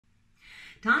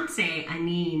Danse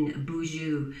Anine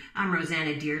Boujou. I'm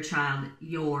Rosanna Deerchild,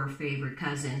 your favorite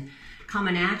cousin,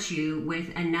 coming at you with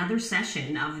another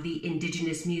session of the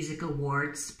Indigenous Music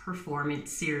Awards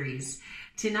Performance Series.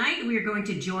 Tonight we are going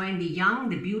to join the young,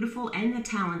 the beautiful, and the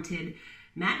talented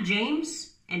Matt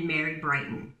James and Mary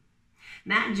Bryton.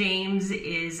 Matt James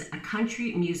is a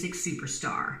country music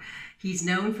superstar. He's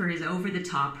known for his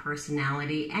over-the-top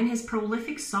personality and his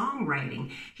prolific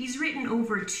songwriting. He's written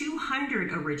over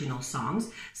 200 original songs,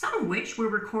 some of which were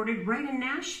recorded right in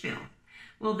Nashville.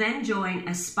 We'll then join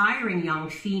aspiring young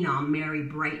phenom Mary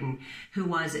Bryton, who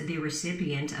was the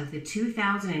recipient of the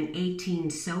 2018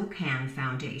 SOCAN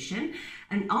Foundation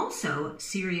and also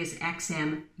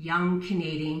SiriusXM Young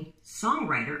Canadian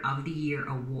Songwriter of the Year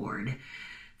Award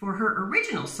for her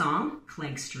original song,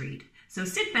 Clegg Street. So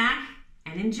sit back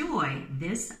and enjoy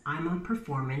this IMA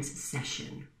performance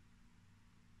session.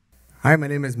 Hi, my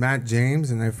name is Matt James,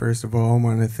 and I first of all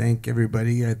want to thank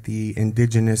everybody at the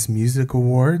Indigenous Music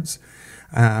Awards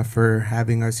for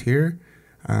having us here.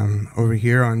 Over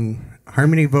here on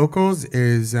harmony vocals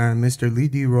is Mr. Lee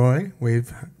D. Roy.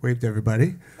 Wave to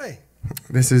everybody. Hey.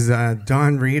 This is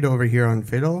Don Reed over here on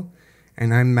fiddle,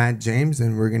 and I'm Matt James,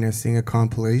 and we're going to sing a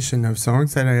compilation of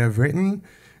songs that I have written.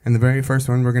 And the very first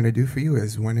one we're going to do for you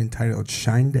is one entitled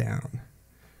Shine Down.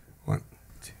 1,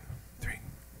 2, 3,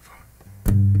 4.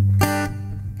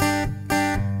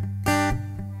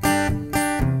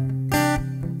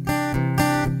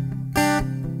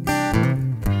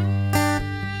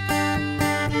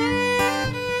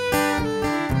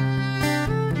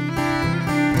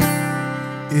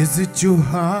 Is it your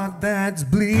heart that's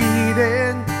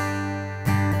bleeding?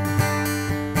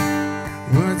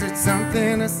 Was it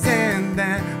something I said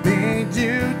that made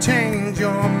you change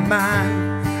your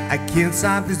mind? I can't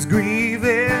stop this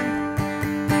grieving.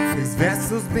 This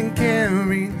vessel's been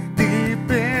carried deep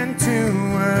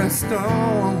into a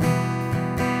storm.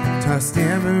 Tossed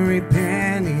every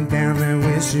penny down the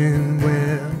wishing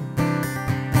well.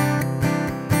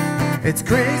 It's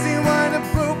crazy what a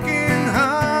broken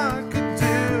heart could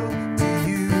do to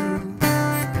you.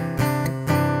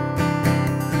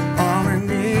 All I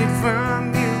need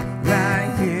from you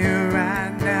right here,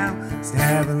 right now, is to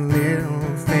have a little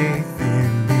faith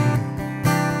in me.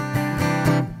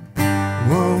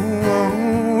 Whoa, whoa,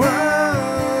 whoa.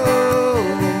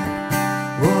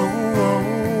 Whoa, whoa,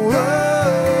 whoa.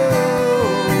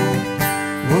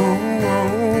 Whoa, whoa,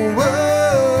 whoa.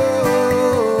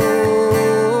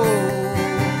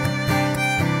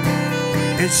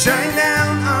 And shine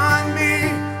down on me,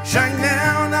 shine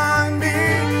down on me,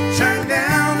 shine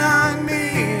down on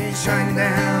me, shine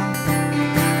down.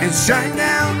 And shine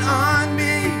down on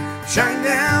me, shine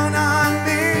down on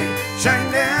me,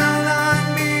 shine down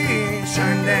on me,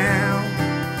 shine down.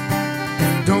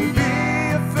 Don't be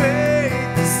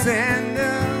afraid to send a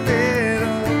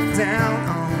little down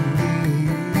on me.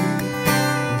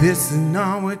 This is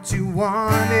not what you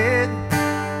wanted.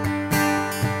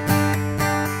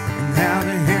 How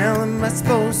the hell am I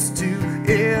supposed to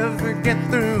ever get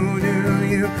through to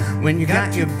you when you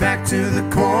got your back to the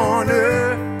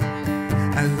corner?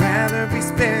 I'd rather be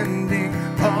spending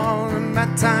all of my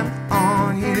time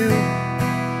on you,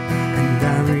 and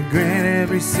I regret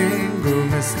every single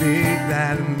mistake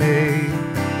that I made.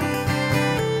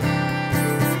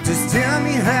 Just tell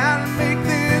me how to make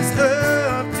this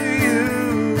up to you.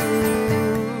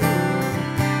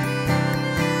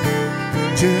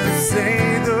 Just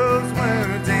say those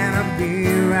words and I'll be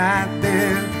right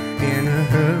there in a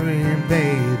hurry,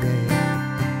 baby.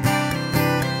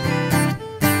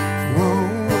 Whoa,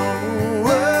 whoa,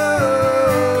 whoa.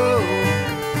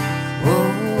 Whoa,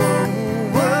 whoa,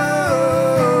 whoa.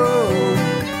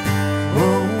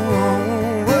 Whoa, whoa,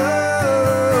 whoa.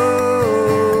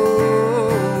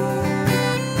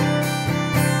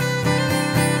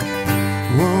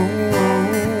 Whoa, whoa,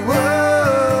 whoa.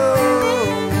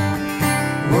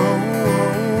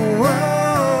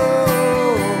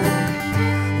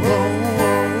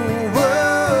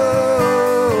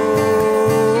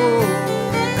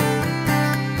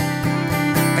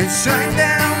 Shine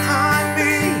down on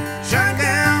me, shine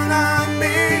down on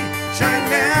me, shine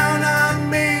down on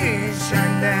me,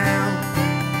 shine down.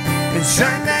 And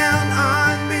shine down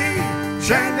on me,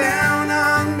 shine down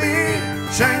on me,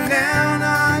 shine down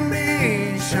on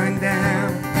me, shine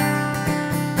down.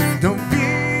 Don't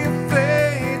be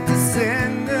afraid to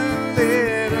send a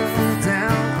little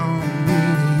down on me.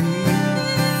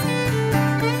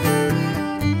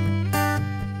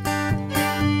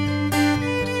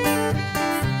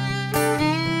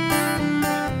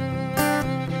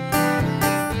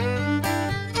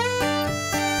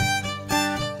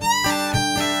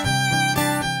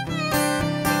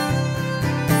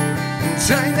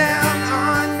 shine down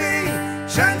on me,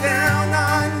 shine down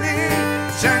on me,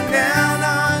 shine down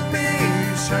on me,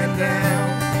 shine down,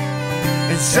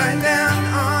 and shine down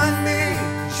on me,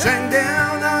 shine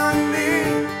down on me,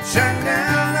 shine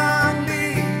down on me,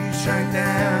 shine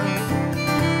down.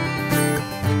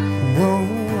 Whoa,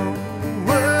 whoa,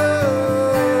 whoa,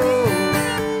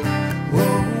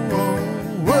 whoa, whoa,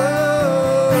 whoa,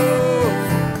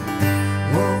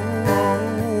 whoa, whoa,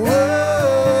 whoa,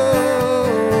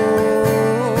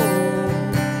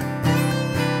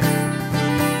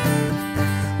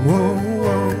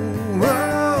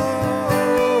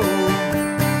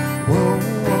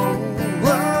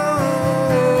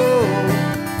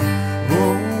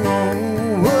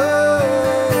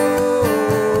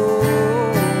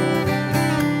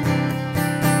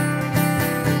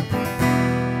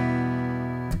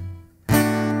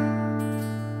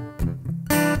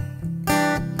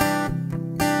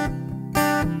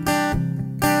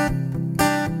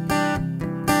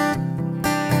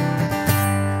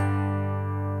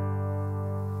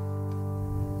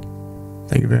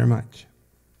 Thank you very much.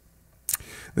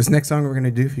 This next song we're going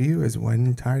to do for you is one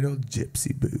entitled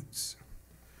Gypsy Boots.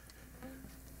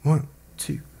 1,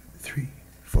 2, 3,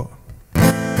 4.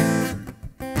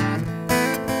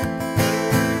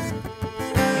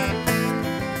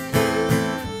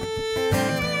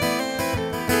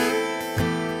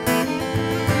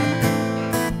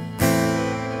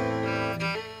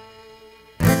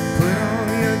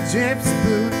 Gypsy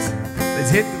boots, let's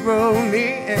hit the road, me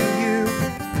and you.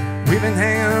 We've been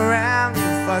hanging around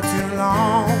here for too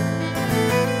long.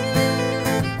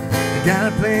 We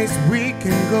got a place we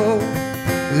can go,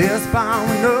 a little spot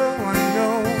where no one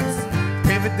knows.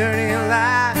 Pay for dirty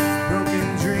lies, broken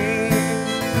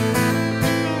dreams.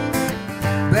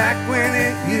 Back when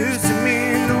it used to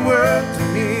mean the world to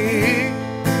me,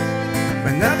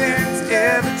 but nothing's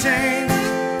ever changed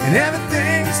and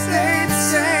everything stayed the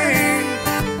same.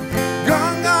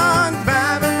 Gone, gone,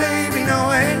 bye, but baby, no,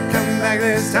 I ain't coming back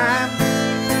this time.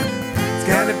 It's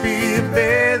gotta be a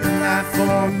better life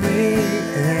for me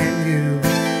and you.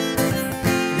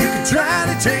 You can try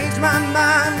to change my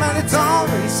mind, but it's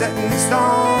already set in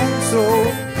stone. So,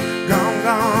 gone,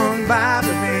 gone, bye,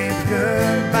 but baby,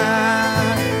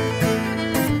 goodbye.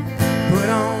 Put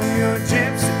on your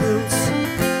gypsy boots,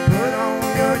 put on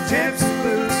your gypsy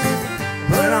boots,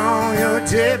 put on your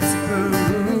gypsy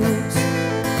boots.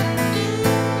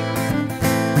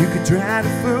 You could try to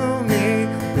fool me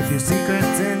with your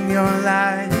secrets and your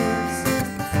lies,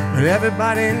 but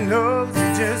everybody knows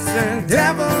you're just a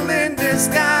devil in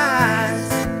disguise.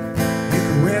 You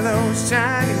can wear those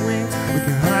shiny wings with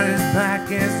your heart as black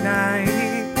as night.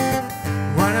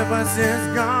 One of us is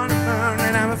gonna burn,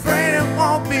 and I'm afraid it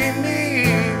won't be me.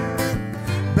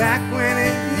 Back when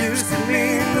it used to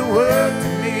mean the world to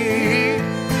me,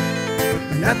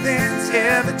 but nothing's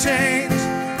ever changed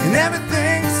and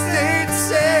everything stayed the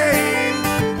same.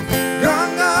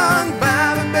 Gone, gone,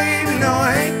 bye, but baby, no,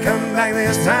 I ain't coming back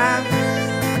this time.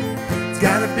 It's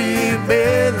gotta be a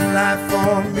better life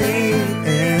for me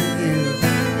and you.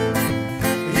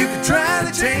 You could try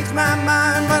to change my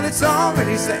mind, but it's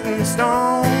already set in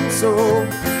stone. So,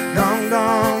 gone,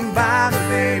 gone, bye, but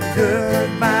baby,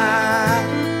 goodbye.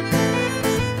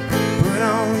 Put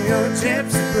on your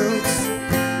gypsy boots,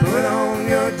 put on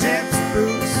your gypsy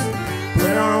boots,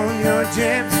 put on your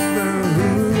gypsy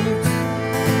boots.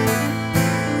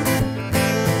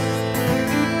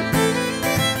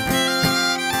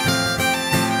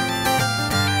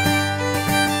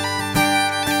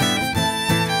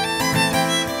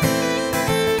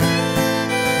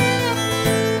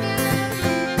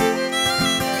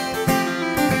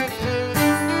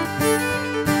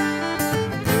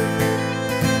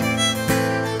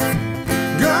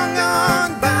 Gone,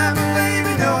 gone, bye, but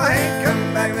baby, no, I ain't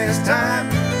coming back this time.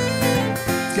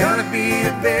 It's gonna be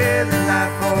a better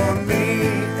life for me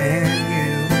and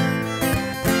you.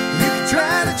 You can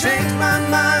try to change my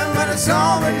mind, but it's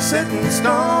already set in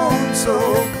stone. So,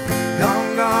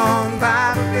 gone, gone,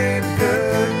 bye, but baby,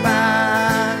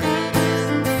 goodbye.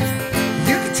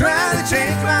 You can try to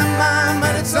change my mind,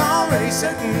 but it's already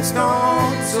set in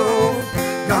stone. So,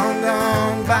 gone,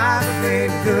 gone, bye, but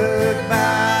baby,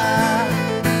 goodbye.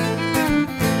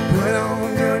 Put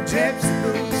on your gypsy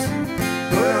boots,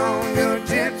 put on your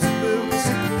gypsy boots,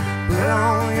 put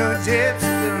on your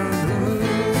gypsy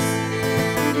boots.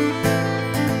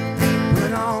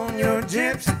 Put on your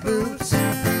gypsy boots,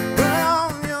 put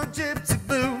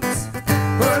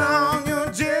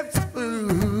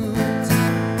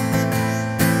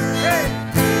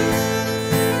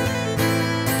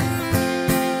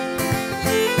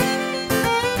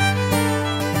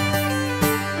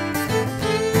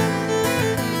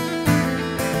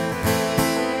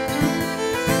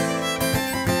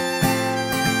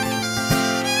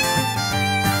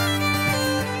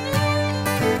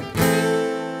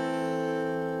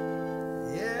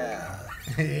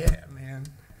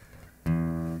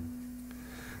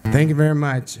Thank you very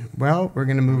much. Well, we're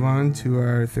going to move on to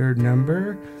our third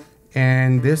number.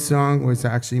 And this song was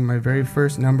actually my very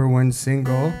first #1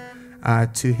 single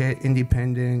to hit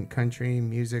independent country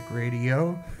music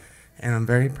radio. And I'm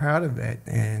very proud of it.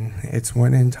 And it's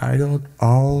one entitled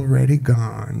Already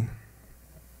Gone.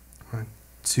 1,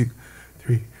 2,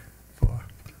 3, 4.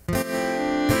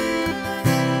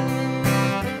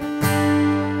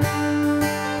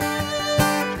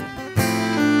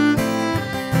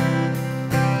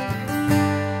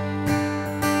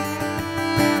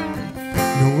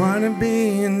 Don't wanna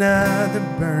be another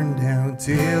burned down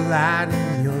till light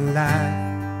in your life.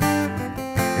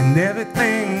 And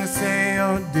everything I say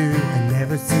or do, it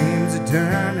never seems to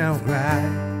turn out right.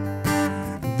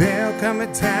 There'll come a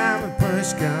time when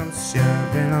push comes to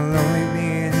shove and I'll only be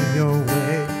in your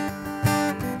way.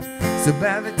 So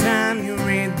by the time you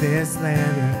read this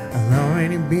letter, I'll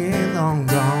already be long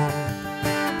gone.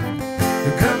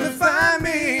 You'll come to find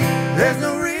me, there's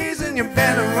no reason you're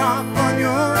better off on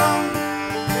your own.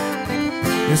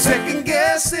 You're second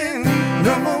guessing,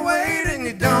 no more waiting,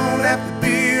 you don't have to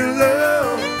be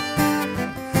alone.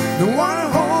 Don't wanna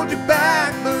hold you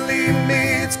back, believe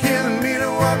me, it's killing me to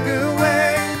walk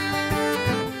away.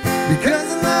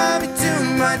 Because I love you too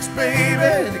much,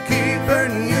 baby, to keep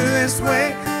hurting you this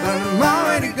way. But I'm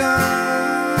already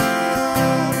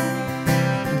gone,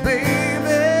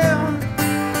 baby,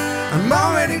 I'm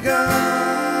already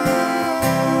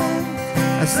gone.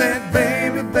 I said,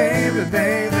 baby, baby,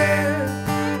 baby.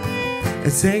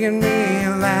 It's taken me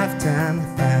a lifetime to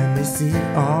finally see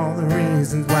all the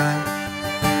reasons why.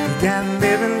 You gotta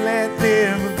live and let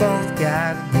live, we both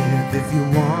gotta live if you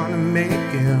wanna make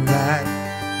it right.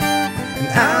 And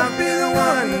I'll be the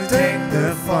one to take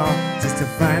the fall, just to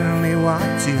finally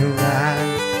watch you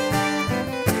rise.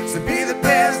 So be the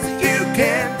best that you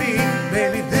can be,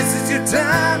 baby, this is your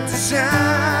time to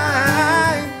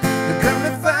shine. Now come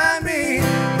to find me,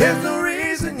 there's no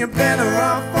reason you're better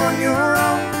off on your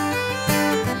own.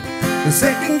 No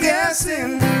second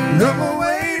guessing, no more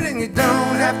waiting, you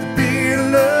don't have to be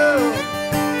alone.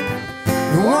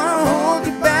 Don't wanna hold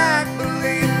you back,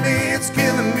 believe me, it's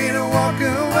killing me to walk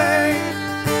away.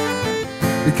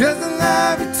 Because I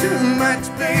love you too much,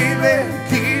 baby,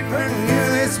 keep hurting you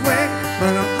this way.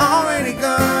 But I'm already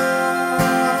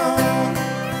gone,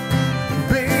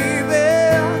 baby,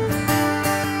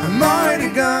 I'm already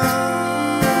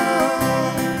gone.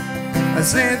 I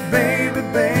said, baby,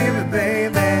 baby,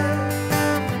 baby.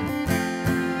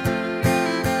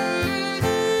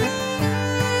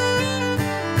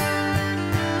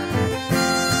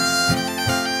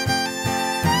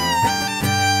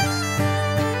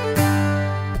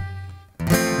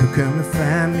 Come to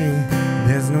find me,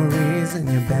 there's no reason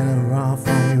you're better off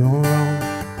on your own.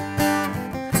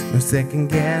 No second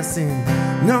guessing,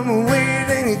 no more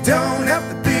waiting, you don't have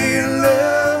to be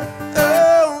alone.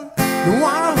 Don't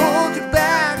wanna hold you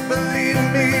back, believe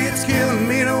me, it's killing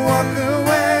me to walk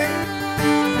away.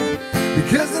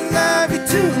 Because I love you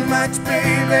too much,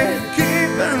 baby, to keep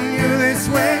hurting you this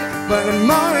way. But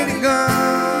I'm already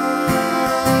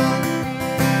gone,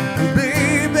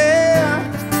 baby,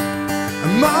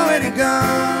 I'm already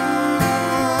gone.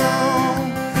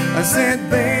 I said,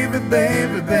 baby,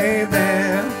 baby, baby,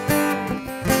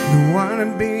 don't wanna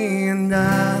be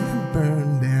another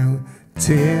burned down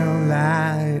tail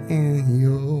light in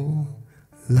your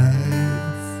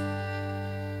life.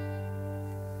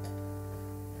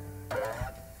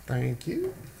 Thank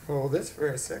you. Hold this for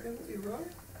a second, Leroy.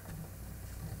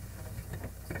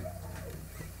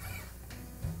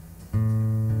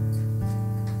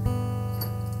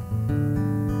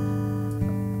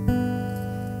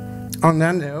 On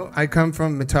that note, I come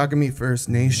from Matagami First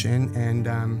Nation, and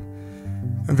I'm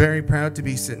very proud to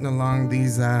be sitting along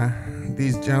these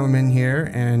gentlemen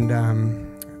here. And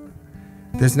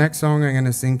this next song I'm going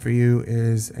to sing for you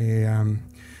is a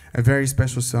very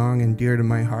special song and dear to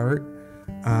my heart.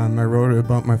 I wrote it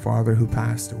about my father who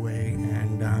passed away,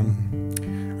 and I'm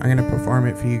going to perform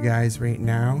it for you guys right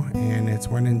now. And it's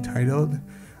one entitled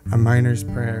A Miner's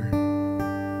Prayer.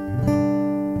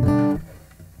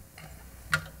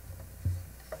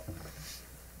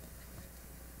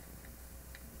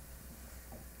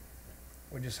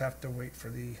 We just have to wait for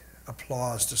the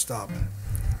applause to stop.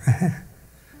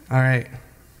 All right.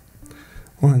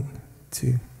 1,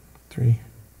 2, 3,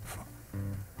 4.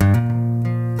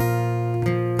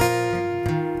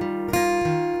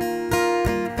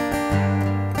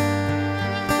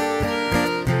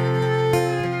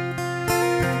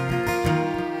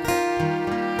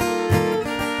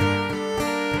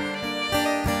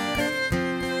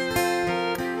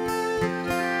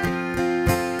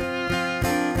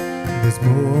 There's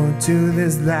more to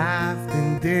this life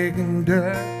than digging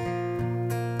dirt,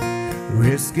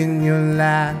 risking your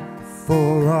life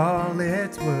for all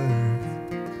it's worth.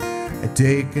 I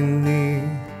take a knee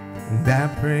and I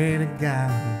pray to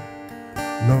God,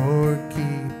 Lord,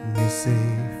 keep me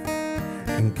safe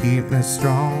and keep me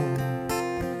strong.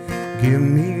 Give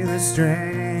me the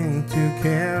strength to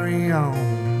carry on.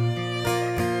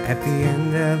 At the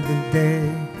end of the day,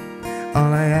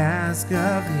 all I ask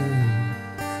of you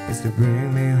is to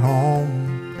bring me home.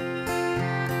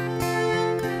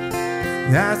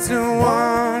 I still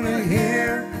want to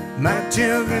hear my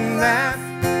children laugh.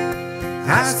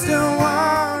 I still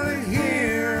want to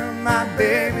hear my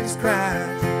babies cry.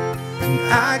 And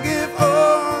I give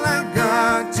all I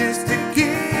got just to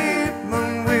keep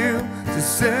my will to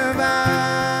survive.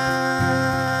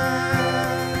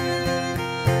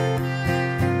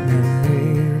 The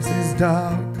years is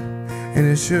dark and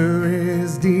it sure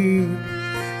is deep.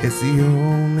 It's the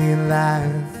only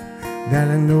life that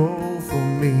I know for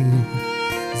me.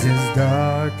 It's this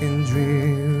dark and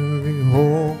dreary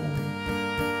hole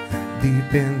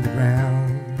deep in the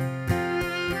ground.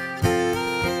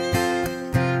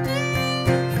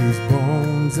 These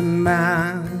bones of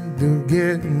mine, they're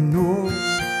getting old.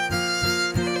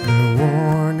 They're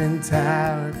worn and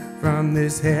tired from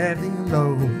this heavy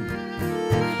load.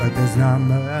 But there's not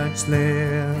much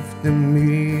left in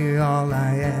me. All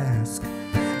I ask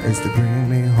is to bring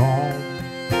me home.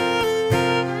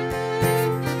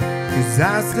 'Cause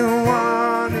I still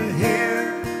want to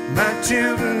hear my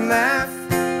children laugh.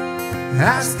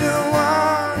 I still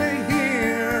want to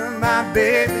hear my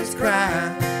babies cry.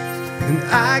 And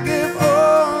I give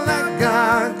all I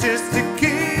got just to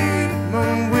keep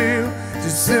my will to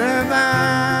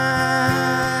survive.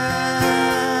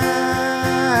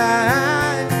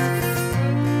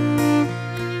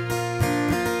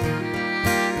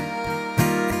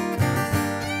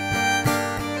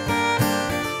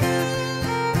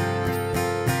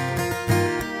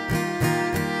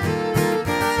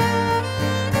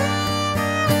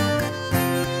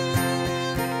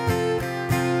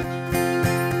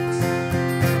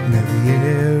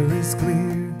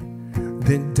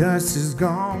 The dust is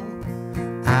gone.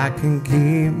 I can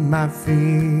keep my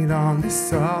feet on the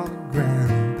solid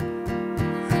ground.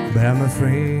 But I'm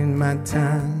afraid my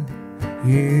time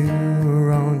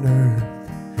here on earth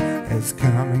has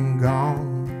come and gone.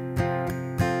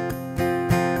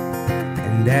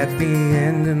 And at the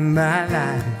end of my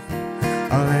life,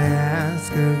 all I ask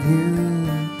of you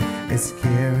is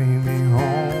carry me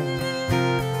home.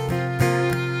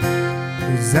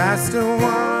 'Cause I still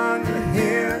want to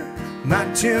hear my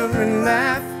children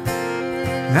laugh.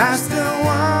 I still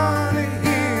want to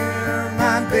hear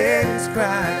my babies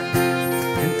cry.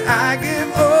 And I give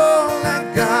all I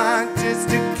got just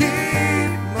to keep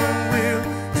my will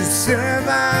to survive.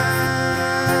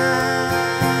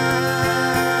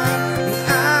 And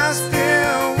I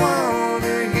still want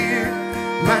to hear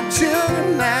my children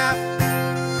laugh.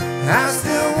 I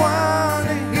still want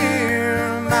to hear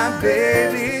my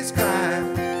babies cry.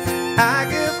 I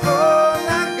give all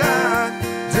I got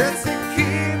just to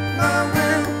keep my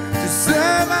will to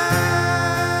survive.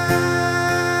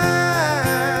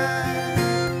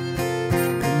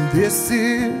 And this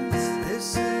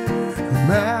is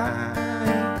my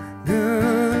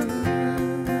goodbye.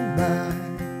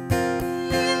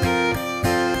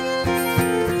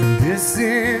 And this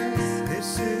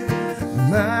is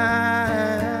my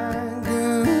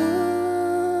goodbye.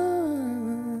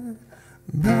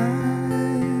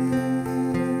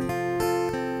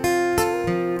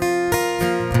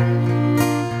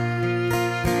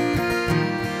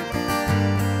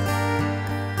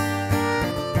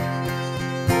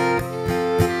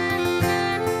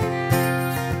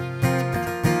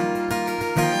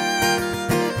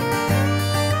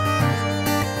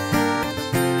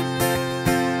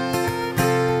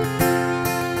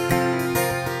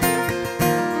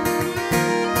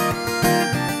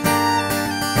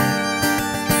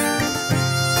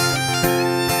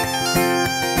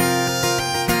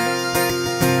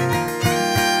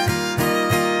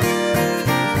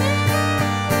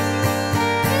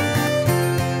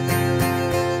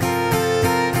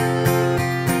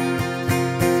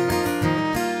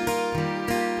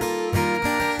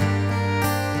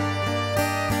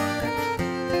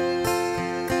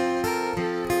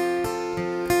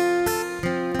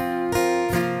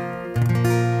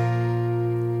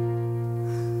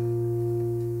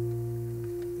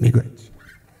 Migrants.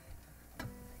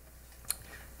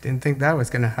 Didn't think that was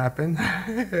going to happen.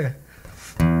 That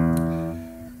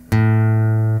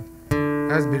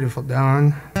was beautiful,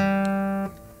 Dawn.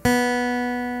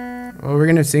 Well, we're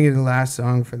going to sing you the last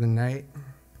song for the night.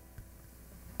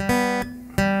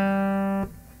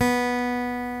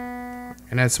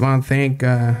 And I just want to thank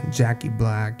Jackie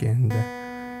Black and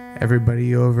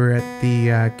everybody over at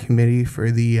the committee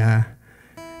for the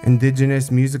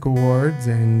Indigenous Music Awards.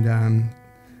 And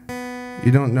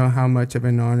you don't know how much of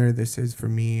an honor this is for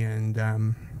me.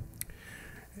 And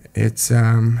it's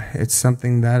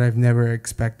something that I've never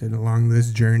expected along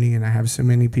this journey. And I have so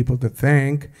many people to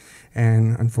thank.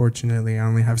 And unfortunately, I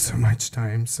only have so much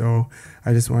time. So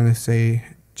I just want to say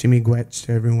Jimmy Gwetch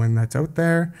to everyone that's out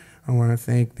there. I want to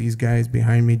thank these guys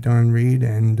behind me, Don Reed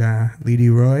and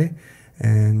Leedy Roy,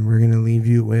 and we're going to leave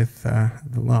you with The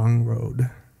Long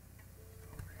Road.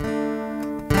 Give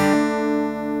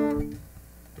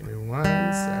me 1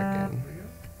 second.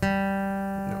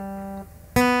 No.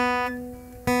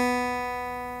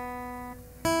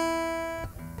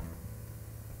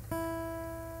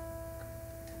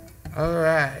 All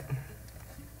right.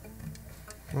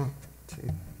 1, 2,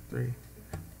 3.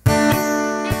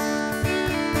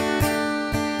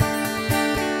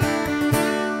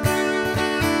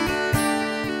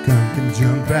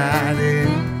 Jump right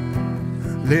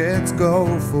in, let's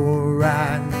go for a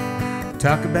ride.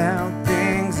 Talk about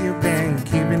things you've been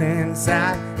keeping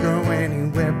inside. Go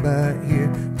anywhere but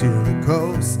here till the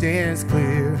coast is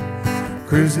clear.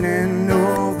 Cruising in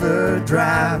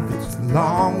overdrive, it's a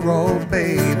long road,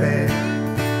 baby.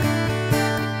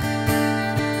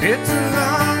 It's a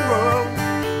long road,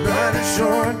 but a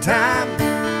short time.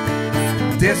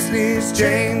 Destiny's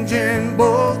changing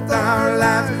both our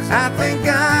lives. I thank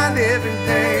God every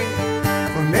day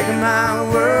for making my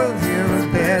world here a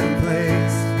better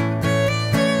place.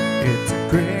 It's a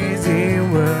crazy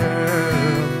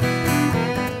world.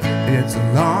 It's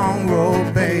a long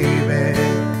road, baby.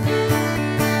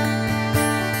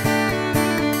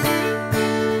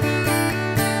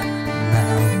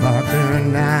 Now Barker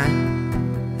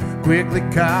night quickly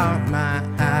caught my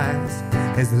eyes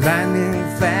as the lightning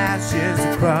flashes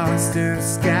across the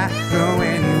sky. Go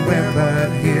anywhere but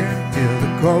here till the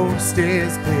coast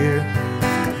is clear.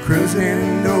 Cruising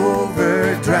in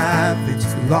overdrive, it's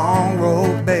a long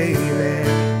road, baby.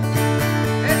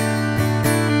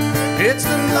 It's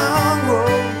a long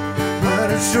road,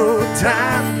 but a short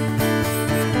time.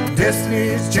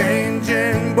 Destiny's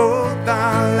changing both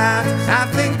our lives. I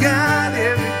thank God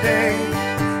every day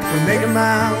for making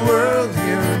my world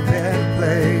here a better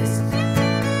place.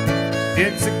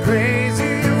 It's a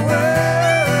crazy world.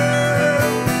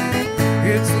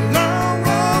 It's a long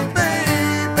road, baby.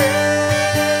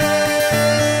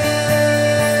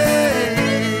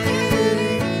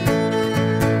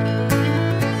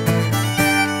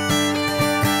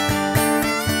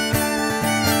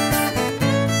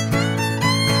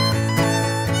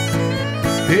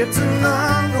 It's a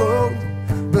long road,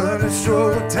 but a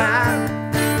short time.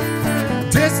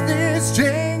 Destiny's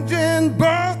changing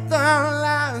both our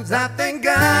lives. I thank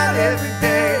God every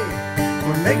day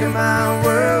for making my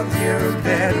world here a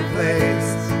better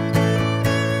place.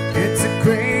 It's a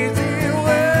crazy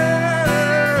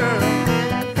world.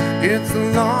 It's a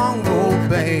long road,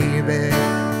 baby.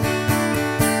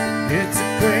 It's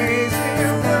a crazy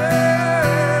world.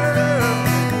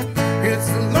 It's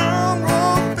a long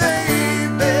road, baby.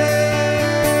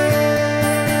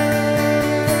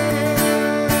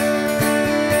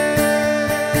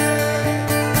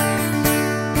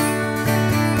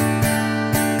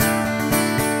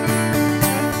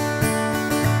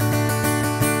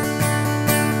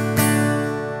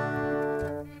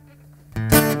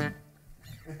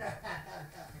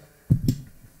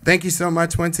 Thank you so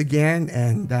much once again,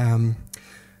 and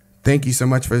thank you so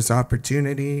much for this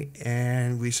opportunity,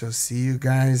 and we shall see you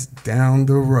guys down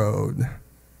the road.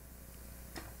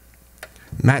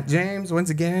 Matt James, once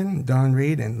again, Don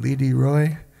Reed and Leedy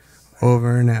Roy,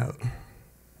 over and out.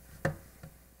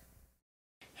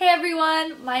 Hey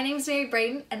everyone, my name is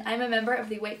Bryton, and I'm a member of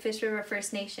the Whitefish River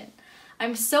First Nation.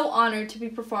 I'm so honored to be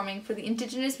performing for the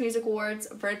Indigenous Music Awards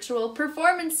virtual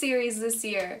performance series this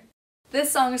year. This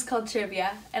song is called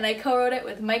Trivia, and I co-wrote it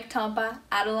with Mike Tompa,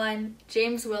 Adeline,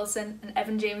 James Wilson, and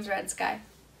Evan James Red Sky.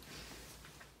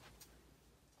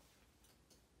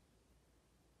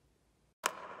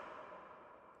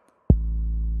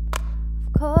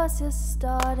 Of course you're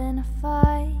starting a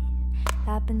fight.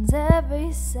 Happens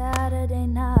every Saturday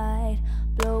night.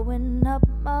 Blowing up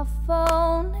my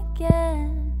phone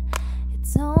again.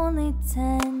 It's only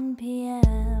 10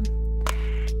 p.m.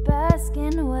 Keep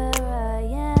asking where I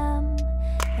am,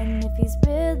 and if he's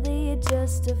really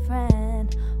just a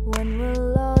friend. When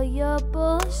will all your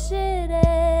bullshit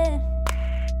end?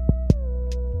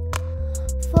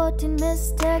 14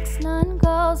 missed texts, 9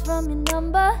 calls from your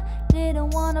number.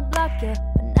 Didn't wanna block you,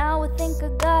 but now I think I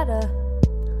gotta.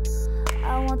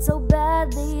 I want so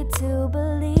badly to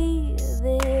believe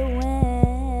it when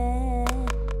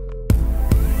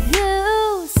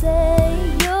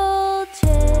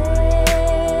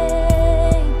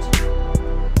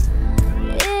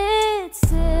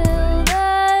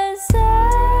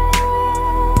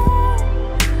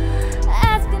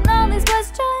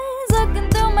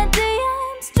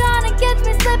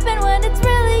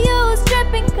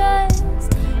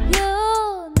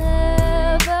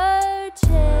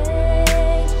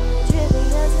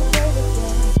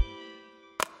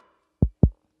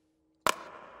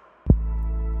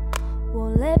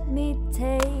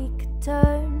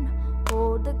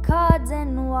gods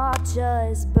and watch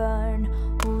us burn.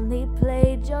 Only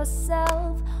played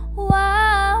yourself,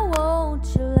 why won't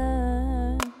you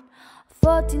learn?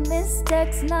 14 missed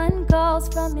texts, 9 calls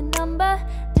from your number.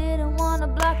 Didn't wanna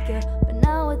block you, but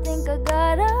now I think I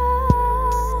gotta.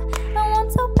 I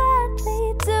want so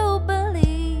badly to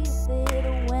believe it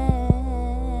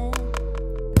when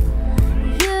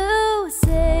you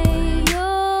say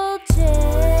you'll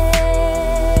change.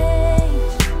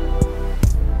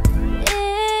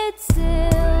 It's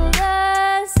still the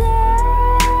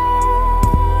same.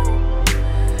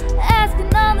 Asking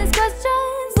all these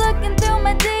questions, looking through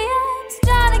my DMs,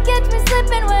 trying to catch me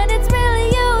slipping when it's really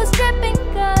you stripping.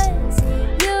 'Cause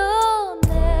you'll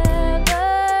never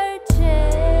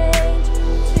change.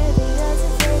 Trivia's a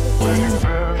favorite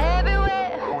game. Everywhere,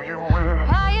 Who you with?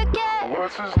 how you get,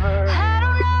 What's his name? I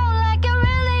don't know, like it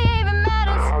really even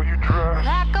matters. How you dress?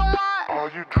 Like I want, Are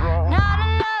you drunk? not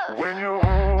enough. When you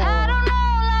home? I don't know,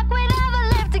 like we never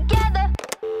lived together.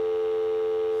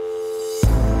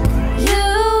 You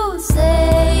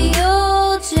say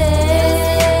you'll change.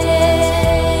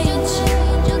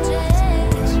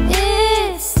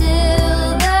 It's still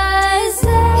the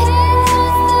same.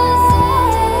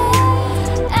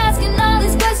 Asking all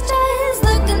these questions,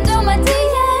 looking through my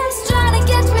DMs, trying to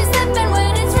catch me slipping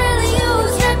when it's really you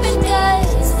stripping.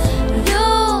 'Cause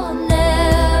you'll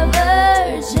never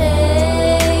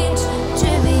change.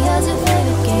 Trivia's your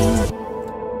favorite game.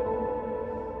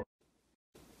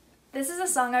 This is a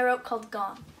song I wrote called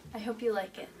Gone. I hope you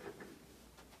like it.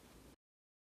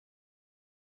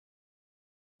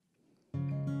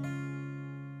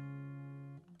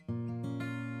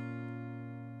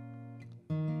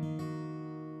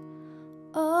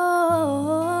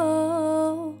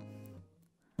 Oh,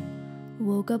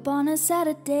 woke up on a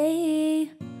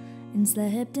Saturday and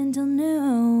slept until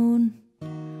noon.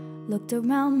 Looked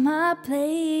around my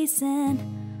place and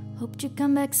hoped you'd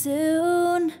come back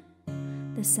soon.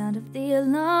 The sound of the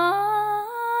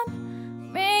alarm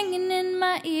ringing in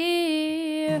my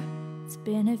ear. It's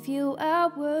been a few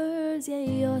hours, yeah,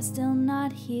 you're still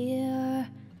not here.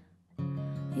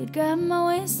 You grabbed my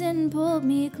waist and pulled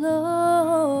me close,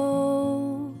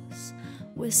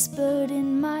 whispered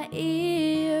in my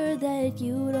ear that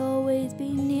you'd always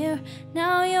be near.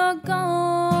 Now you're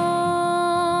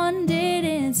gone,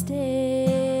 didn't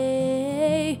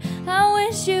stay. I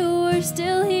wish you were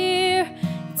still here.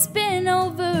 It's been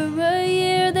over a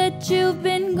year that you've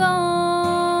been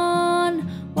gone,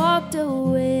 walked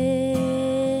away.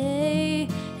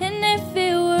 And if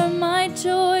it were my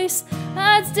choice,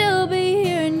 I'd still be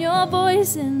hearing your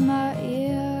voice in my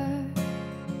ear.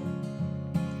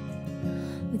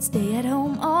 We'd stay at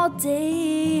home all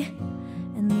day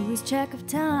and lose track of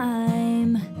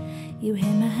time. You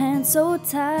held my hand so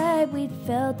tight, we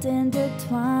felt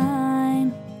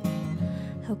intertwined.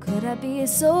 How could I be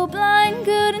so blind,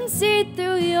 couldn't see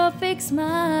through your fake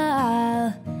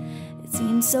smile? It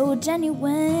seemed so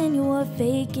genuine, you were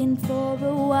faking for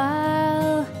a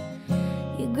while.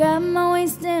 You grabbed my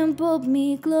waist and pulled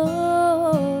me close.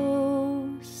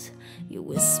 You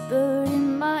whispered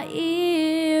in my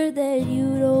ear that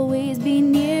you'd always be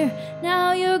near.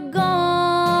 Now you're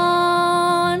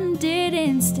gone,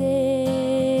 didn't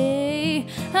stay.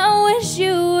 I wish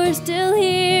you were still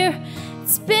here.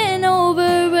 It's been over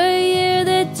a year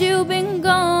that you've been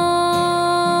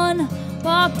gone,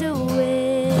 walked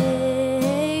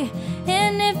away.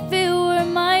 And if it were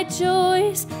my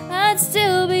choice, I'd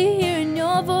still be hearing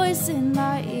your voice in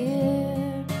my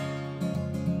ear.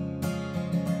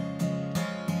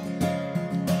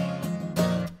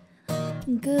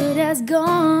 Good as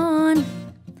gone,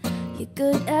 you're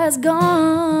good as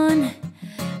gone,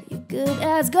 you're good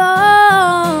as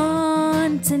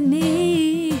gone to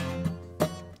me.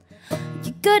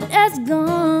 You're good as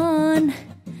gone,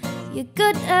 you're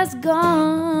good as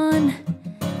gone,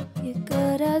 you're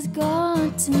good as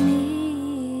gone to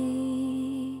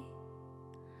me.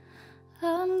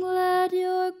 I'm glad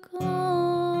you're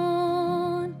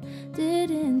gone,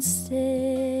 didn't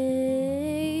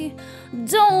stay.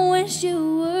 Don't wish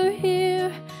you were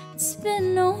here. It's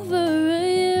been over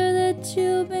a year that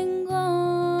you've been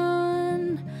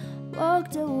gone,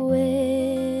 walked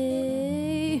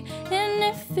away. And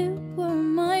if it were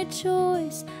my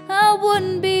choice, I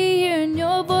wouldn't be hearing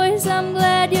your voice. I'm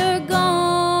glad you're gone.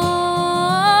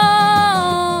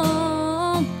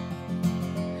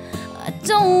 I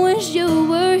don't wish you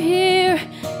were here.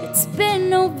 It's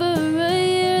been over a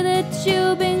year that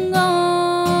you've been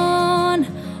gone,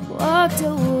 walked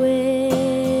away.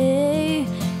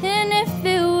 And if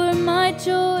it were my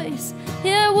choice,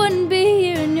 I wouldn't be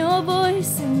hearing your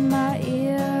voice in my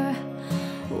ear.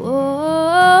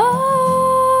 Whoa,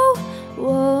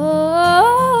 whoa.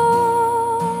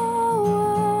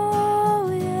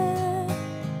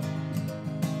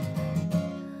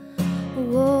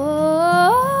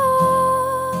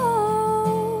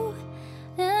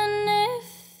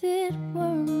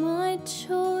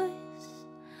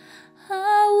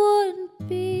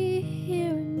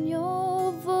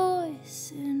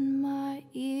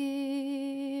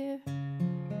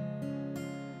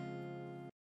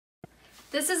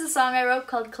 This is a song I wrote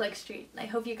called Click Street, and I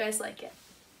hope you guys like it.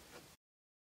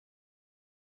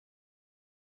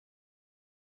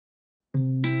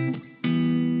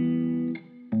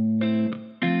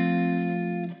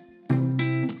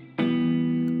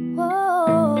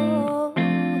 Whoa,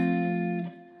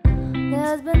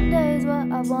 there's been days where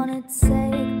I wanted to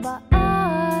say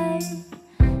goodbye.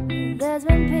 There's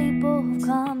been people who've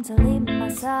come to leave my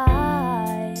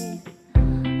side.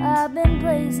 I've been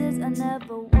places I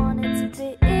never wanted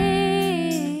to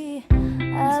be.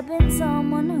 I've been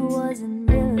someone who wasn't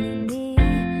really me.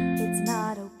 It's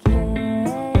not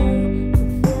okay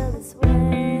to feel this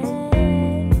way.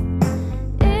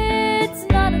 It's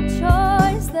not a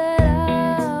choice that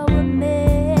I would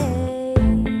make.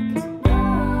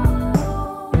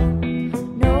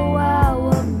 No, I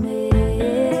would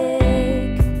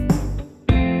make.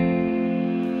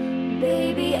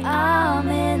 Baby, I'm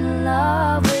in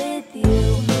love with you.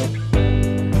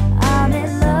 I'm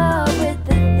in love with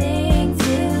the things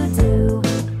you do.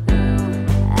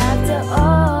 After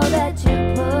all that you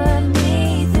put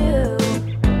me through,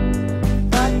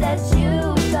 thought that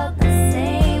you felt the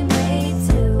same way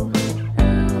too.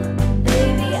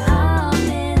 Baby, I'm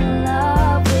in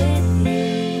love with you.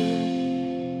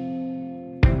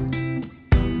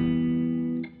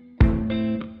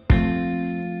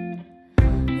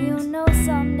 You know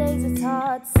some days it's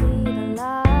hard to see the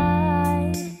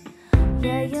light.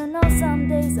 Yeah, you know some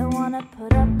days I wanna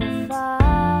put up a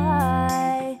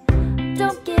fight.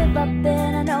 Don't give up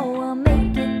and I know we'll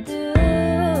make it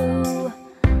through.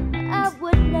 I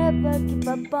would never give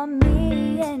up on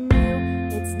me and you.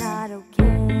 It's not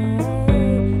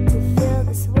okay to feel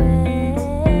this way.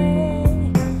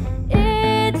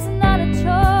 It's not a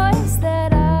choice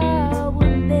that I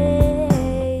would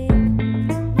make.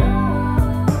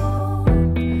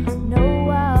 No,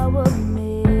 I would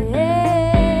make.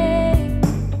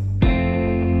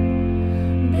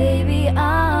 Baby,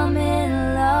 I'm in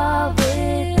love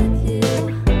with you.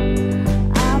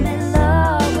 I'm in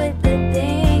love with the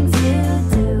things you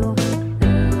do.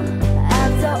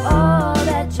 After all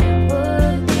that you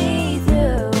put me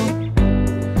through,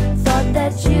 thought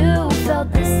that you felt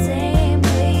the same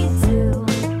way too.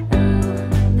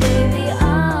 Baby,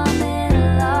 I'm in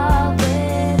love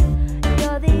with.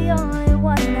 You're the only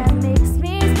one that makes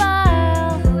me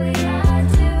smile. The way I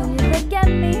do. When you look at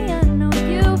me, I know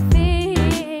you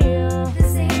feel the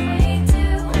same way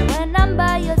too. When I'm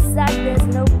by your side, there's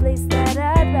no place that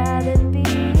I'd rather be.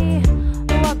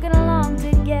 Walking along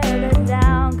together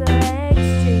down Click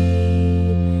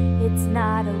Street. It's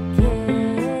not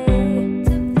okay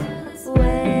to feel this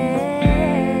way.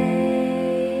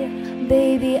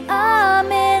 Baby,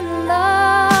 I'm